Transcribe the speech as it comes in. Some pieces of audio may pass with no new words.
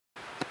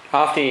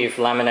After you've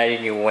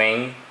laminated your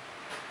wing,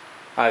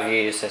 I've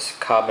used this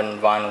carbon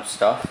vinyl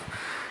stuff.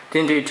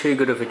 Didn't do too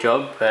good of a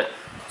job, but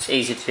it's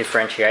easy to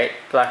differentiate.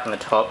 Black on the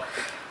top,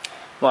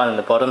 white on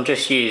the bottom.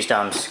 Just used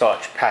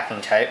Scotch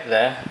packing tape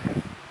there.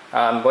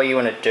 What you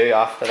want to do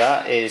after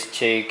that is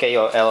to get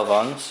your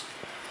elevons,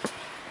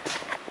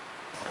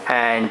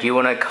 and you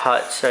want to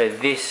cut so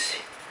this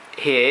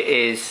here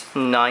is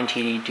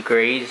 90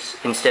 degrees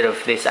instead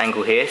of this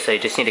angle here, so you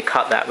just need to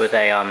cut that with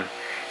a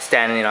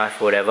Stanley knife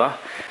or whatever.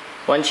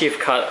 Once you've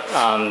cut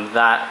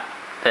that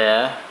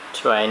there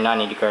to a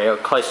 90 degree or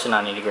close to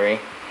 90 degree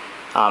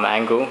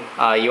angle,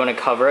 you want to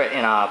cover it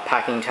in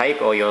packing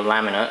tape or your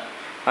laminate.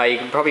 You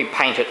can probably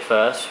paint it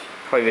first,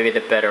 probably be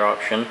the better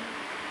option.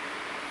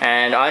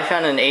 And I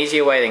found an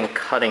easier way than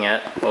cutting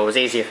it, or it was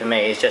easier for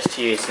me, is just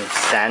to use some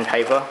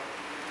sandpaper.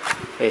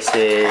 This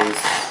is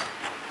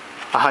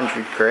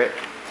 100 grit,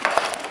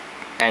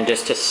 and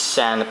just to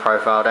sand the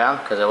profile down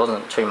because it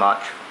wasn't too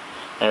much.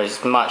 And it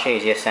was much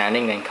easier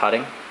sanding than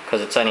cutting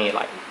because it's only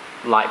like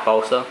light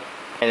balsa.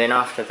 And then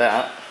after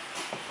that,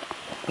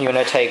 you want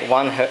to take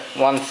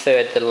one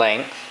third the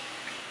length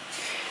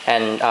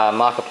and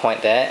mark a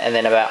point there, and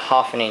then about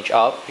 ½ inch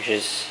up, which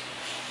is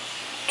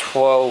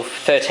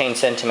 13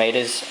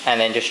 centimeters, and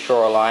then just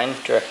draw a line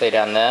directly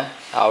down there.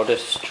 I'll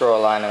just draw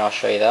a line and I'll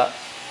show you that.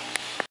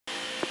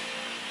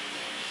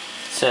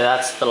 So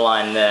that's the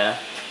line there.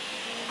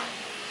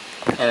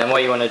 And then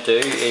what you want to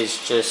do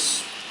is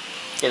just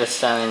get a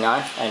Stanley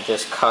knife and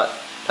just cut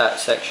that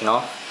section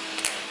off.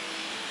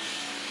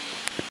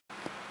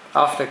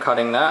 After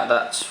cutting that,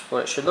 that's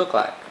what it should look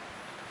like.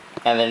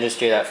 And then just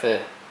do that for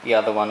the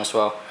other one as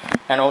well.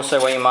 And also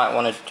what you might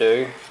want to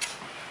do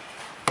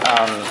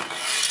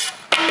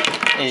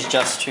is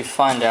just to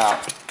find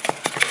out,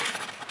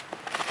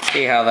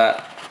 see how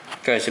that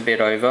goes a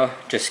bit over,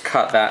 just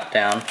cut that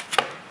down,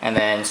 and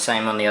then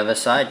same on the other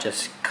side,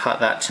 just cut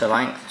that to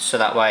length, so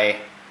that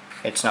way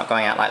it's not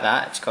going out like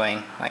that, it's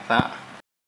going like that.